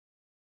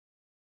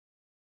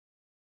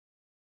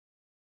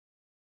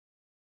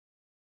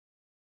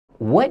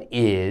What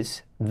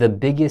is the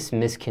biggest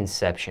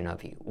misconception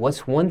of you?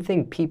 What's one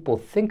thing people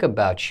think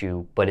about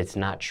you, but it's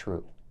not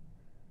true?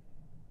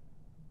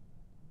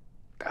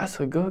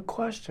 That's a good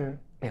question.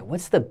 Man,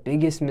 what's the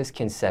biggest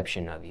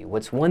misconception of you?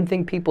 What's one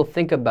thing people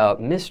think about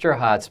Mr.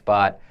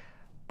 Hotspot,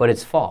 but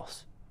it's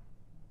false?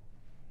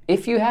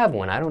 If you have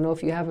one, I don't know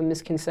if you have a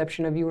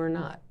misconception of you or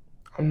not.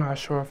 I'm not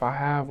sure if I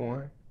have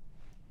one.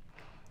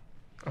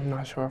 I'm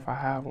not sure if I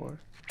have one.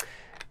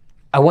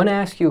 I want to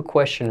ask you a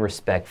question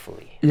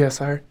respectfully. Yes,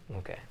 sir.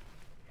 Okay.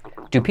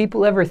 Do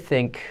people ever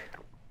think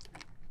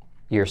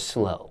you're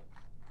slow?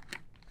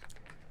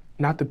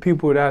 Not the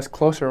people that's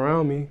close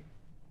around me.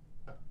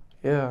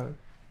 Yeah.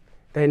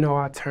 They know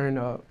I turn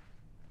up.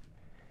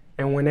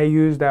 And when they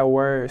use that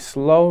word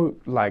slow,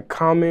 like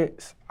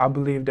comments, I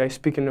believe they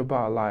speaking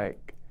about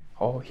like,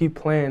 oh, he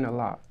playing a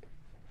lot.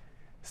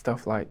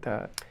 Stuff like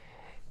that.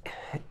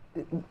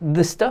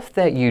 The stuff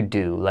that you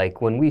do, like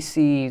when we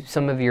see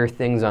some of your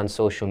things on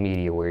social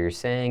media where you're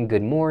saying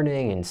good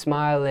morning and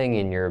smiling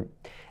and you're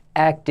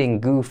acting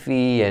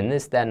goofy and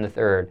this, that, and the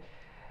third,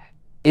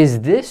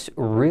 is this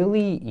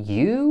really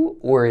you,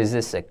 or is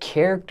this a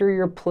character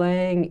you're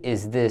playing?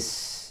 Is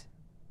this,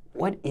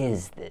 what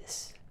is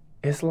this?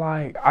 It's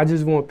like, I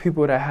just want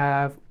people to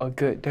have a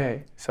good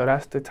day. So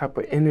that's the type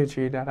of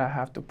energy that I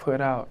have to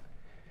put out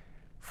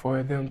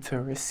for them to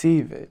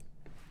receive it.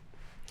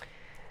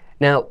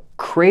 Now,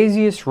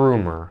 craziest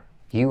rumor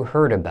you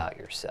heard about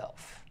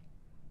yourself?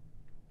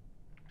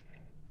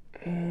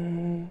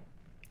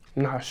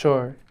 Not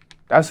sure.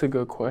 That's a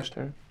good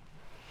question.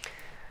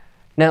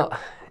 Now,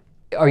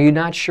 are you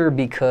not sure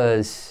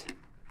because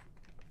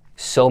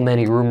so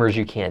many rumors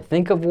you can't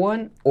think of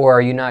one, or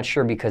are you not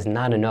sure because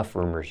not enough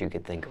rumors you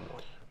could think of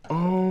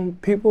one?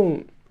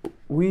 People,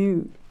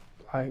 we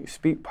like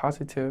speak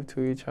positive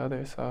to each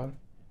other, so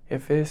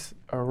if it's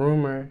a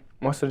rumor,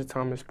 most of the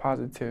time it's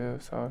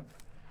positive, so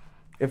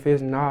if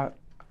it's not,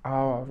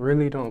 I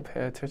really don't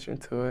pay attention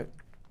to it.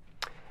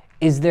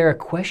 Is there a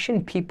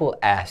question people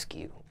ask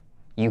you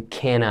you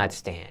cannot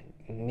stand?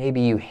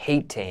 Maybe you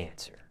hate to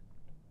answer?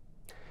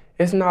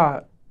 It's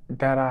not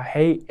that I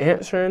hate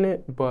answering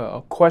it, but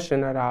a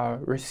question that I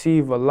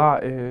receive a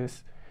lot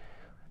is,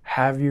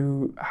 how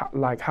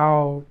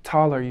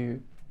tall are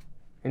you?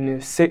 And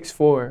it's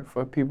 6'4"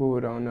 for people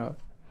who don't know.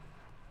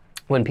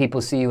 When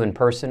people see you in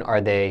person, are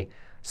they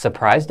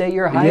surprised at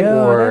your height?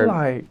 Yeah, or they're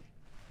like,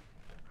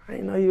 I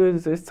didn't know you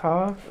was this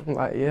tall. I'm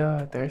like,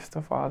 yeah, there's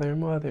the father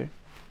and mother,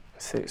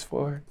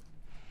 6'4".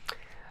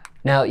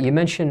 Now, you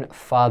mentioned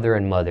father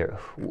and mother.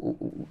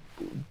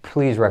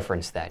 Please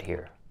reference that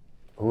here.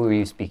 Who are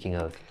you speaking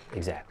of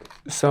exactly?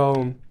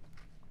 So,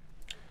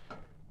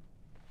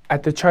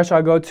 at the church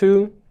I go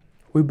to,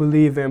 we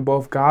believe in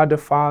both God the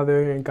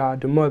Father and God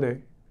the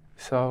Mother.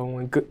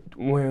 So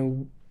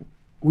when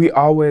we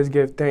always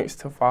give thanks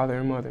to Father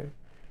and Mother.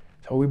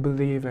 So we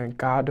believe in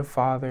God the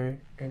Father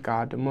and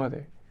God the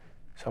Mother.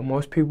 So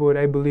most people,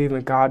 they believe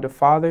in God the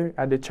Father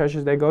at the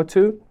churches they go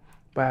to,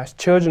 but as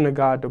children of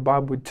God, the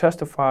Bible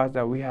testifies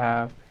that we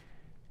have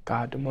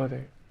God the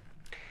Mother.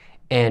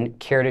 And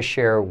care to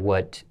share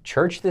what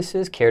church this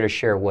is? Care to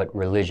share what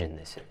religion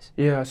this is?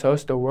 Yeah, so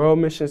it's the World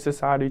Mission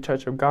Society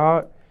Church of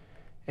God,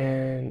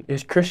 and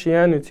it's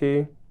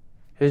Christianity.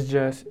 It's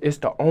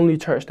the only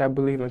church that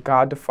believes in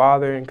God the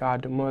Father and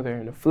God the Mother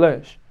in the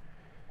flesh.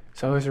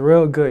 So it's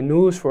real good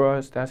news for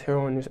us that's here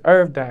on this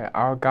earth that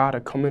our God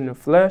will come in the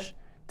flesh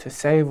to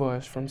save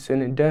us from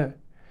sin and death.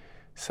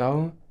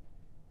 So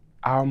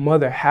our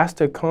mother has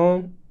to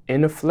come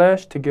in the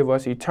flesh to give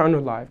us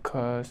eternal life,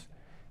 because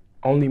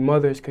only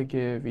mothers could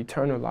give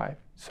eternal life.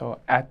 So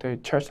at the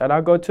church that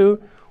I go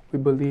to, we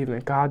believe in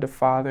God the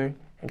Father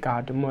and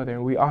God the Mother,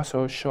 and we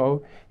also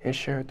show and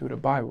share through the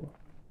Bible.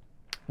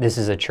 This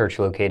is a church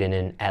located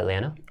in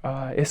Atlanta?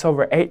 It's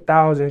over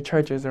 8,000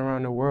 churches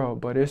around the world,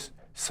 but it's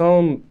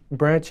some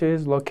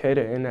branches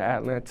located in the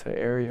Atlanta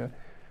area,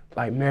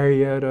 like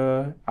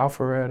Marietta,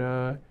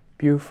 Alpharetta,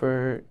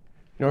 Beaufort,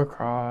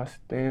 Norcross,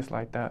 things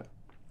like that.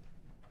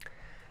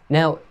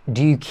 Now,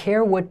 do you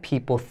care what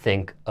people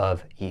think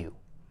of you?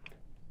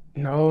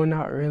 No,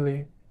 not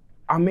really.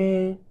 I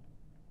mean,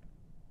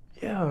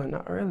 yeah,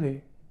 not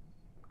really.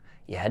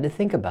 You had to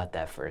think about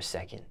that for a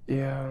second.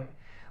 Yeah.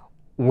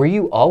 Were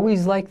you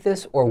always like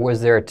this, or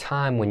was there a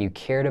time when you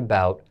cared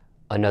about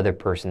another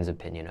person's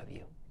opinion of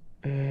you?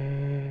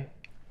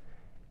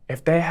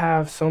 If they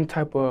have some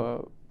type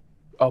of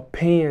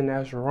opinion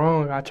that's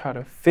wrong, I try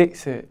to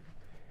fix it.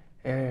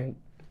 And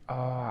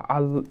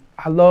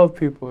I love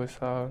people,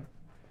 so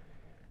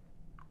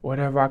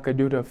whatever I could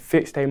do to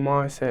fix their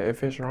mindset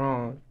if it's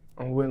wrong,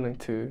 I'm willing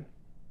to.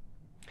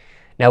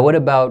 Now, what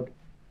about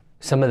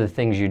some of the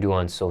things you do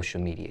on social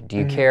media? Do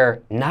you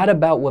care not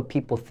about what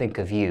people think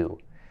of you,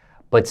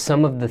 but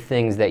some of the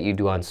things that you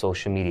do on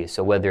social media?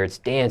 So whether it's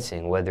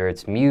dancing, whether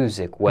it's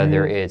music,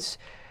 whether it's,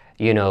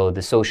 you know,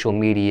 the social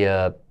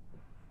media,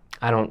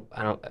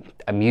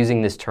 I'm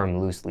using this term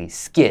loosely,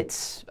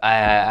 skits.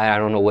 I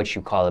don't know what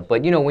you call it,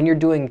 but you know, when you're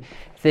doing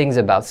things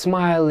about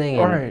smiling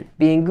and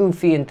being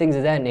goofy and things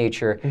of that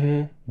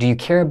nature, do you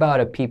care about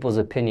a people's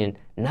opinion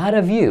not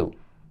of you,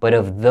 but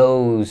of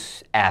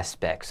those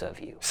aspects of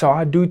you. So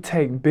I do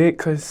take big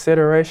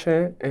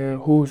consideration in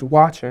who's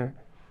watching.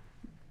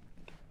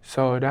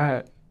 So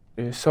that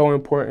is so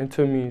important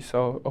to me.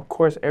 So of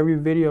course, every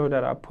video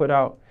that I put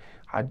out,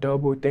 I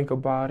double think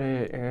about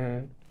it,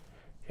 and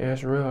yeah,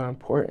 it's real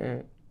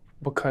important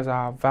because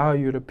I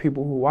value the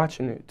people who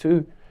watching it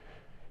too.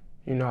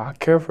 You know, I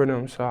care for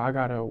them, so I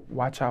gotta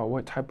watch out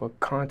what type of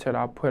content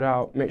I put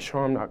out, make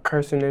sure I'm not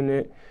cursing in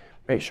it,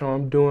 make sure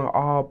I'm doing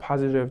all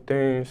positive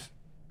things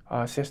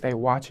since they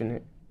watching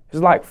it.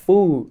 It's like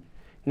food.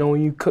 You know,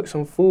 when you cook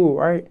some food,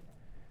 right?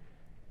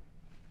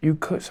 You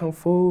cook some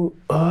food,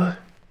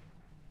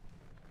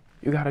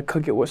 you gotta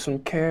cook it with some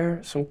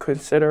care, some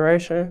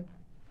consideration.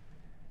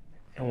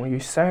 And when you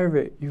serve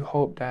it, you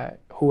hope that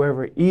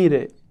whoever eat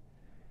it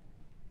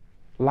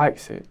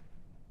likes it.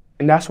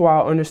 And that's why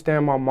I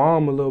understand my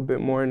mom a little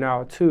bit more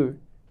now too.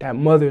 That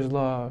mother's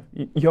love.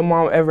 Your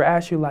mom ever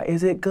ask you like,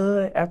 is it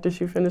good after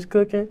she finished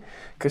cooking?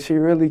 Cause she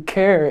really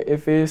care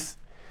if it's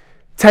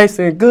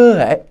tasting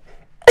good.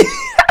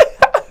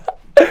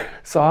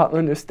 So I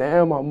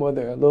understand my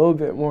mother a little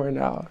bit more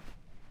now.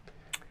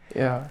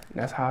 Yeah,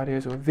 that's how it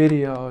is with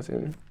videos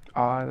and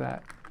all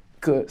that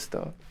good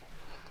stuff.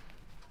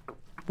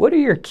 What are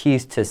your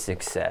keys to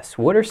success?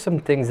 What are some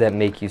things that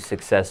make you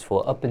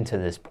successful up until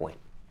this point?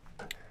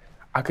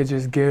 I could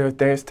just give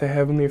thanks to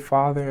Heavenly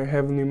Father and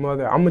Heavenly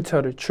Mother. I'm gonna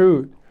tell the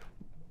truth.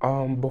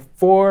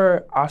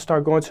 Before I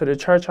start going to the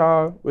church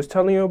I was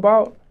telling you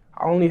about,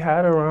 I only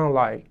had around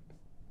like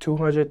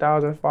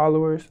 200,000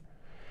 followers.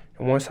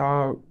 And once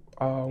I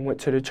went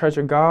to the Church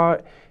of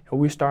God and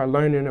we started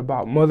learning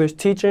about Mother's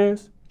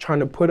teachings, trying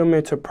to put them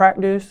into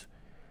practice,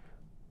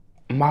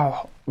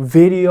 my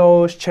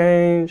videos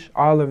changed,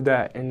 all of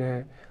that. And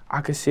then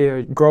I could see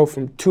it grow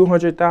from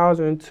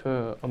 200,000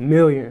 to 1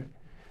 million.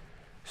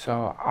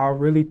 So I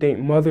really think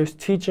Mother's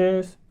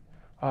teachings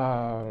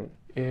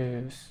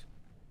is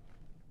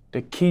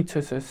the key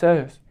to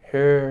success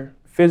here,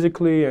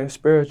 physically and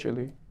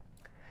spiritually.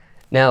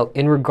 Now,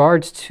 in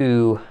regards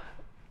to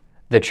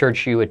the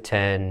church you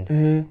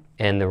attend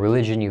and the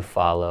religion you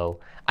follow,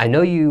 I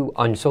know you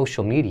on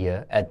social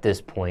media at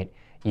this point,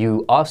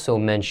 you also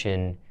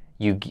mention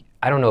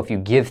I don't know if you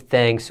give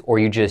thanks or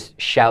you just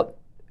shout,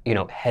 you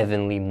know,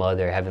 Heavenly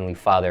Mother, Heavenly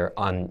Father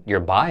on your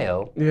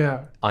bio,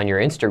 on your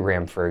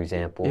Instagram, for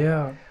example.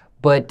 Yeah.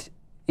 But,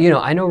 you know,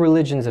 I know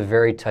religion's a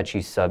very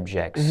touchy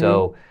subject.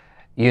 So,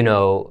 you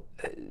know,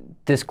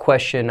 this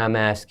question I'm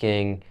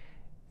asking,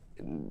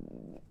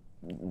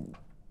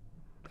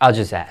 I'll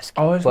just ask.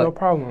 Oh, it's no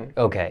problem.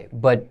 Okay,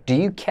 but do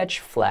you catch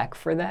flack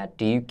for that?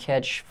 Do you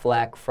catch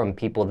flack from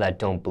people that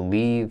don't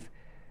believe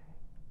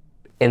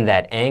in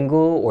that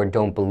angle or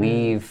don't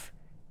believe,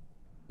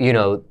 you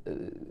know,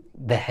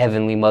 the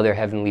Heavenly Mother,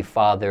 Heavenly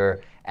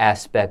Father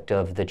aspect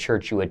of the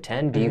church you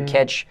attend? Do you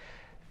catch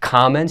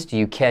comments? Do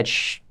you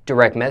catch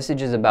direct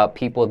messages about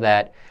people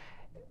that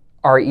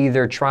are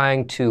either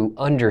trying to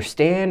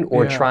understand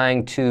or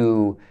trying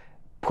to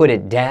put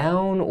it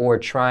down or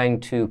trying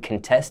to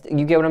contest?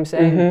 You get what I'm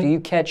saying? Do you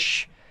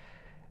catch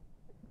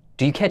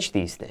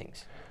these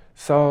things?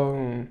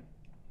 So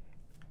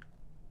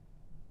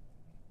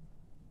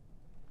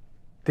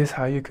this is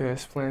how you could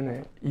explain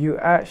it. You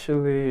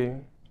actually,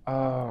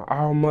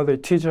 our mother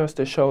teaches us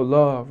to show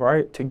love,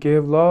 right? To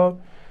give love.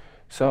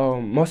 So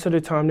most of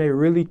the time they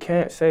really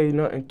can't say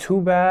nothing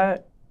too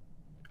bad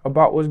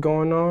about what's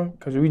going on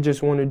because we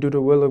just want to do the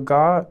will of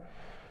God.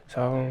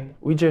 So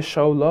we just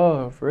show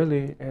love,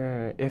 really.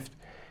 And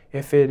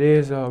if it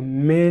is a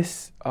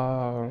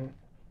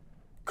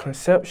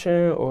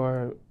misconception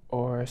or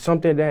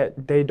something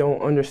that they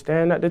don't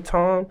understand at the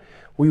time,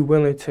 we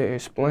willing to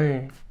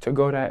explain, to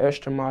go that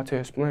extra mile to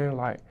explain,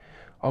 like,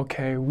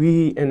 okay,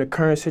 we in the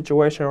current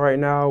situation right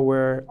now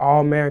where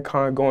all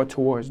mankind going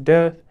towards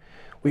death,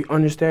 we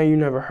understand you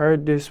never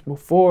heard this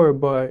before,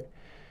 but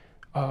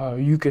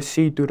you could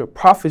see through the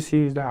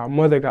prophecies that our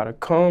mother got to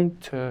come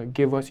to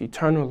give us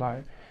eternal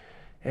life.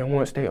 And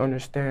once they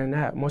understand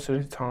that, most of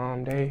the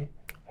time they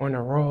want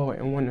to roll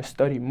and want to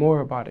study more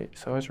about it.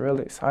 So it's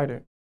really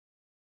exciting.